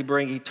ultimately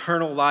bring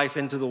eternal life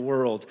into the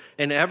world.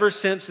 And ever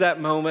since that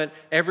moment,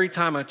 every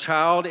time a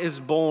child is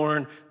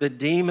born, the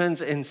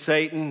demons and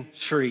Satan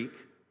shriek.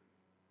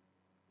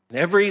 In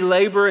every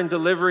labor and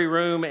delivery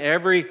room,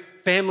 every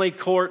family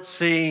court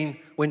scene,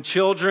 when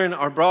children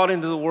are brought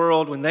into the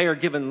world, when they are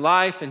given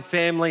life and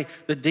family,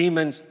 the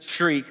demons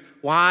shriek.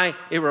 Why?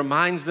 It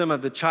reminds them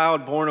of the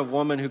child born of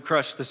woman who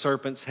crushed the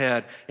serpent's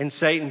head. And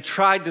Satan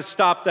tried to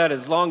stop that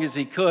as long as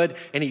he could,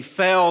 and he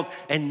failed,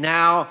 and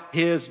now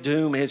his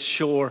doom is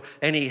sure,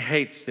 and he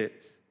hates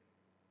it.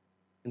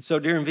 And so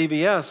during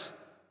VBS,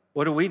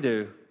 what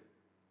do?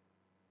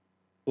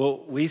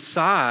 Well, we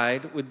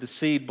side with the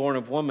seed born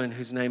of woman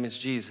whose name is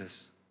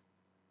Jesus.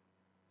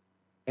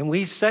 And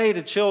we say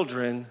to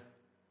children,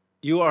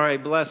 you are a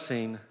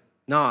blessing,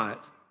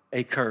 not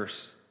a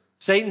curse.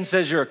 Satan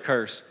says you're a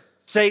curse.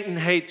 Satan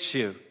hates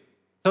you.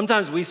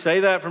 Sometimes we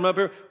say that from up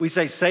here. We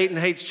say Satan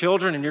hates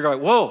children, and you're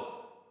like, whoa.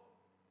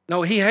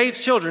 No, he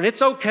hates children.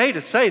 It's okay to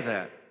say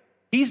that.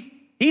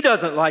 He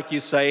doesn't like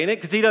you saying it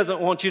because he doesn't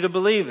want you to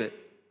believe it.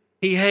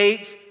 He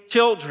hates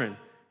children.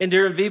 And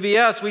during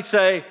VBS, we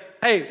say,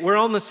 hey, we're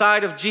on the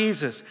side of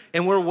Jesus,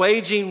 and we're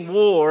waging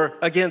war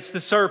against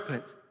the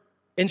serpent.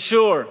 And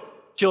sure,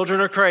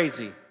 children are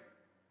crazy.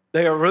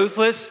 They are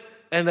ruthless,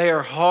 and they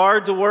are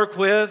hard to work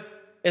with,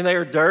 and they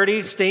are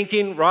dirty,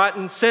 stinking,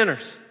 rotten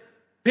sinners.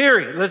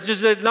 Period. Let's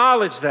just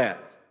acknowledge that.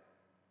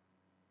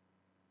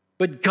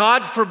 But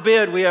God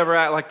forbid we ever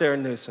act like they're a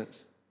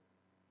nuisance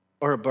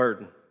or a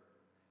burden.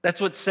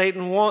 That's what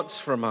Satan wants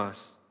from us.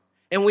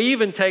 And we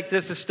even take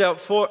this a step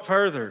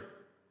further.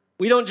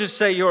 We don't just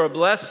say you're a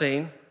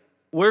blessing.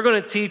 We're going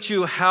to teach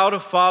you how to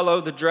follow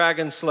the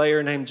dragon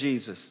slayer named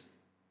Jesus.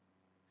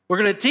 We're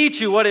going to teach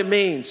you what it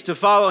means to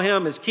follow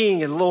him as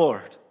King and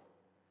Lord.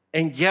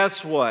 And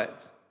guess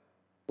what?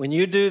 When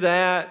you do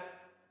that,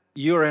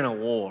 you're in a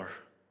war.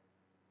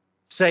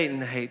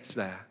 Satan hates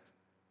that.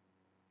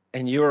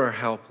 And you're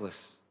helpless.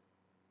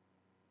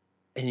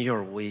 And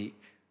you're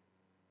weak.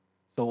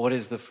 So what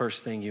is the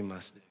first thing you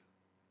must do?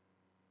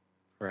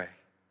 Pray.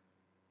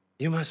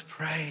 You must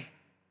pray.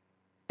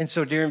 And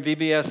so during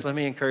VBS, let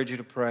me encourage you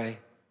to pray.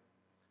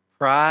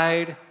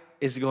 Pride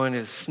is going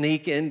to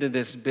sneak into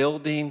this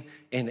building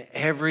in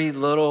every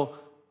little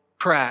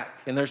crack.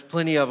 And there's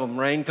plenty of them.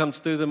 Rain comes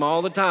through them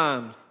all the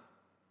time.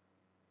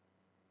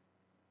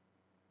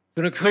 It's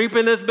going to creep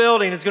in this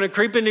building. It's going to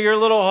creep into your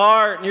little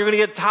heart. And you're going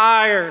to get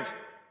tired.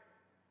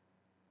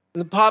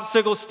 And the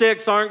popsicle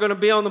sticks aren't going to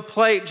be on the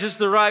plate just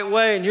the right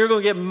way. And you're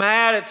going to get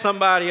mad at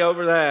somebody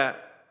over that.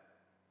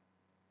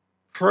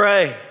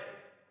 Pray.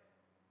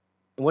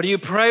 And what do you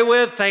pray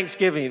with?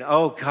 Thanksgiving.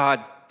 Oh,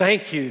 God,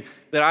 thank you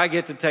that I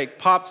get to take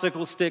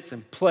popsicle sticks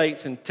and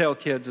plates and tell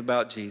kids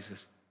about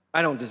Jesus.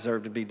 I don't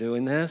deserve to be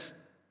doing this.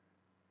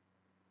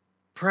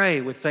 Pray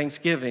with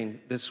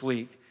thanksgiving this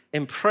week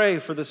and pray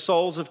for the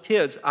souls of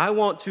kids. I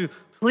want to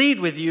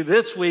plead with you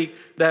this week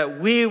that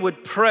we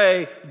would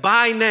pray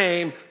by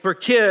name for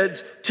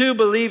kids to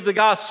believe the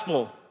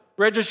gospel.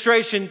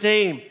 Registration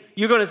team,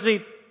 you're going to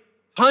see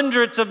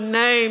hundreds of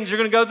names. You're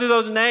going to go through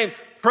those names.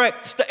 Pray.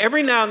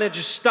 Every now and then,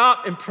 just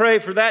stop and pray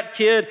for that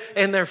kid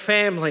and their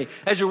family.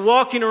 As you're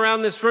walking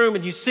around this room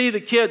and you see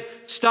the kids,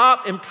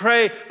 stop and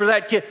pray for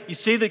that kid. You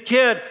see the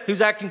kid who's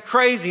acting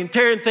crazy and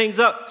tearing things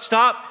up,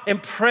 stop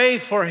and pray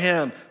for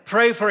him.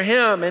 Pray for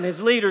him and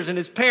his leaders and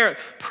his parents.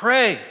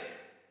 Pray.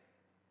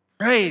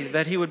 Pray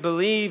that he would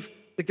believe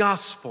the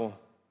gospel.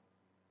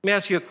 Let me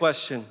ask you a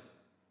question.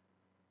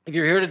 If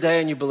you're here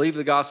today and you believe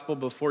the gospel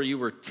before you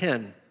were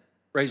 10,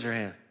 raise your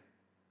hand.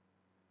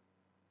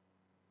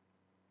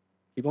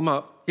 Keep them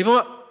up. Keep them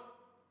up.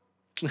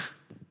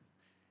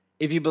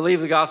 If you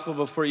believe the gospel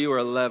before you were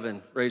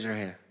 11, raise your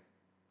hand.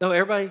 No,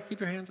 everybody, keep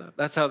your hands up.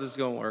 That's how this is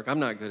going to work. I'm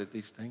not good at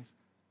these things.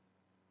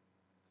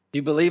 If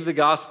you believe the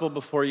gospel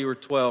before you were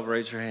 12,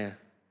 raise your hand.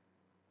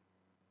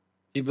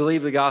 If you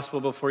believe the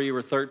gospel before you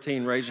were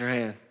 13, raise your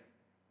hand.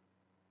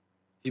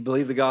 If you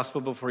believe the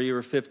gospel before you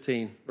were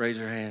 15, raise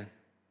your hand.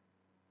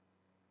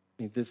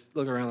 Just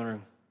look around the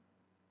room.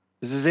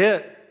 This is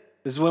it.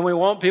 This is when we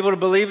want people to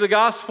believe the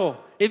gospel.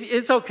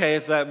 It's okay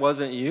if that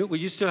wasn't you. Well,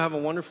 you still have a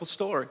wonderful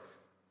story.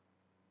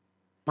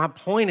 My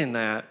point in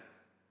that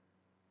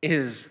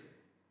is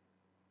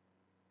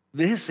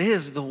this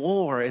is the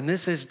war and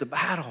this is the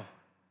battle.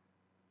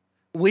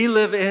 We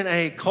live in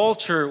a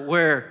culture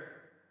where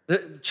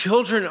the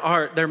children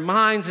their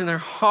minds and their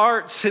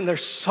hearts and their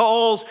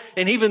souls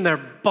and even their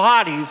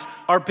bodies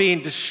are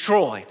being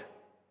destroyed.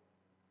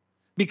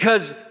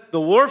 Because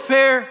the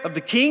warfare of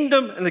the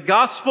kingdom and the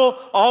gospel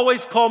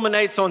always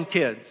culminates on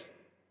kids.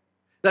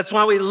 That's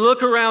why we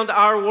look around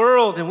our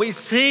world and we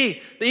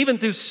see, even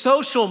through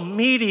social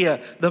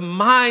media, the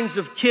minds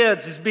of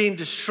kids is being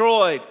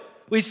destroyed.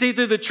 We see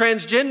through the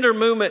transgender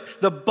movement,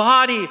 the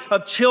body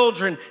of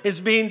children is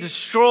being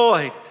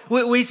destroyed.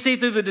 We see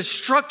through the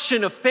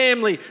destruction of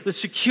family, the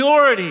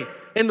security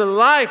and the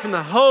life and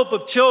the hope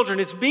of children,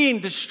 it's being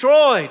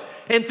destroyed.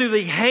 And through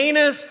the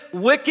heinous,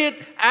 wicked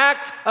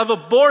act of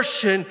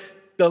abortion,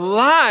 the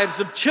lives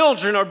of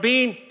children are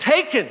being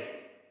taken.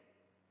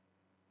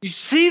 You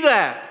see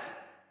that.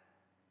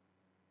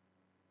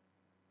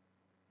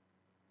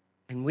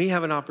 And we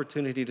have an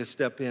opportunity to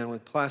step in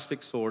with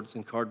plastic swords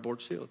and cardboard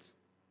shields,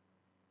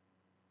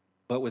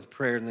 but with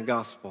prayer and the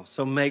gospel.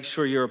 So make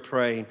sure you're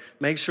praying.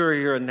 Make sure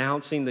you're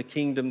announcing the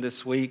kingdom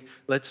this week.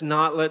 Let's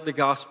not let the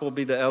gospel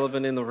be the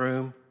elephant in the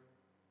room.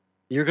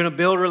 You're going to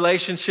build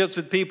relationships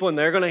with people and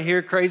they're going to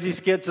hear crazy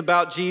skits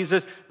about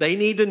Jesus. They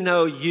need to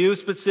know you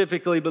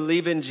specifically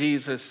believe in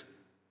Jesus.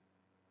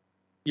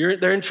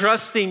 They're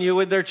entrusting you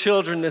with their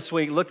children this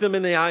week. Look them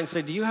in the eye and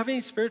say, do you have any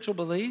spiritual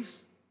beliefs?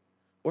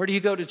 Where do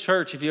you go to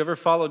church? If you ever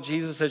followed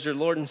Jesus as your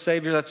Lord and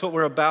Savior, that's what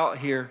we're about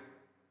here.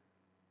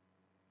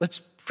 Let's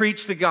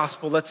preach the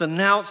gospel. Let's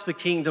announce the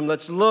kingdom.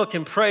 Let's look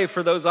and pray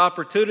for those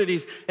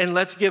opportunities, and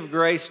let's give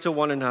grace to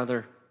one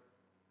another.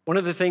 One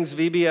of the things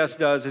VBS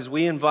does is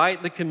we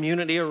invite the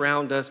community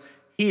around us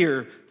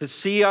here to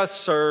see us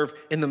serve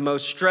in the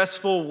most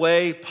stressful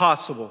way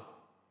possible.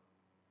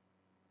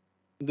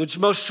 The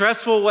most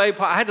stressful way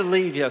I had to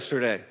leave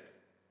yesterday.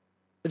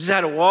 I just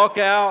had to walk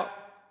out.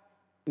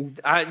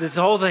 This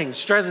whole thing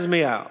stresses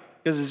me out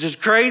because it's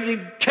just crazy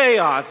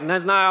chaos, and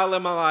that's not how I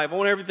live my life. I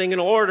want everything in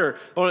order.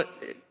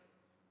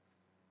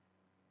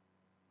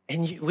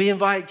 And we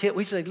invite kids,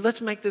 we say,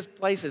 let's make this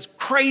place as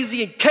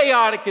crazy and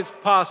chaotic as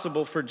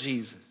possible for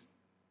Jesus.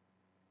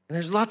 And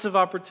there's lots of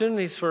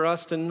opportunities for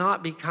us to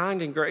not be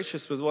kind and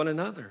gracious with one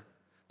another.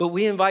 But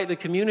we invite the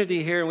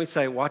community here and we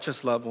say, watch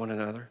us love one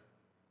another.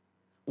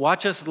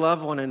 Watch us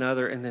love one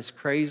another in this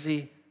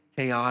crazy,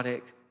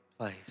 chaotic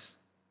place.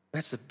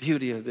 That's the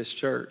beauty of this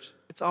church.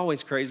 It's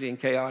always crazy and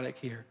chaotic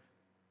here.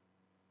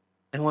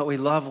 And what we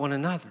love one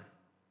another.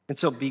 And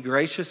so be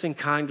gracious and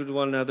kind to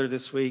one another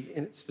this week,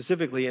 and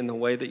specifically in the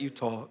way that you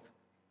talk.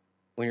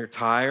 When you're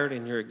tired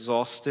and you're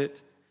exhausted,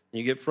 and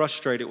you get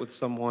frustrated with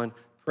someone,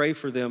 pray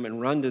for them and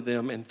run to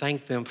them and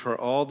thank them for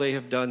all they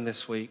have done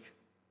this week.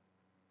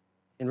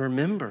 And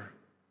remember,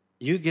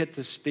 you get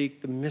to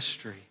speak the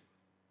mystery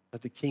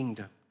of the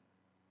kingdom.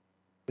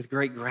 With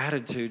great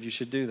gratitude, you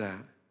should do that.